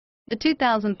The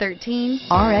 2013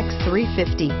 RX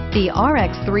 350. The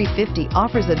RX 350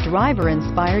 offers a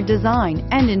driver-inspired design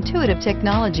and intuitive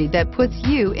technology that puts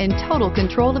you in total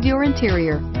control of your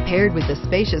interior. Paired with a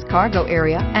spacious cargo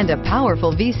area and a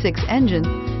powerful V6 engine,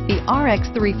 the RX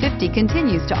 350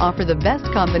 continues to offer the best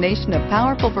combination of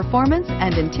powerful performance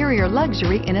and interior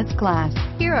luxury in its class.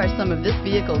 Here are some of this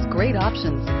vehicle's great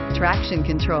options: traction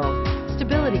control,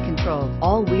 stability control,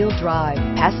 all-wheel drive,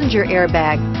 passenger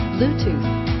airbag, Bluetooth,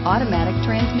 automatic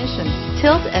transmission,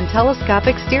 tilt and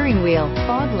telescopic steering wheel,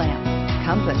 fog lamps,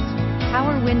 compass,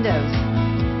 power windows.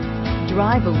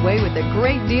 Drive away with a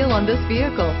great deal on this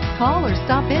vehicle. Call or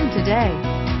stop in today.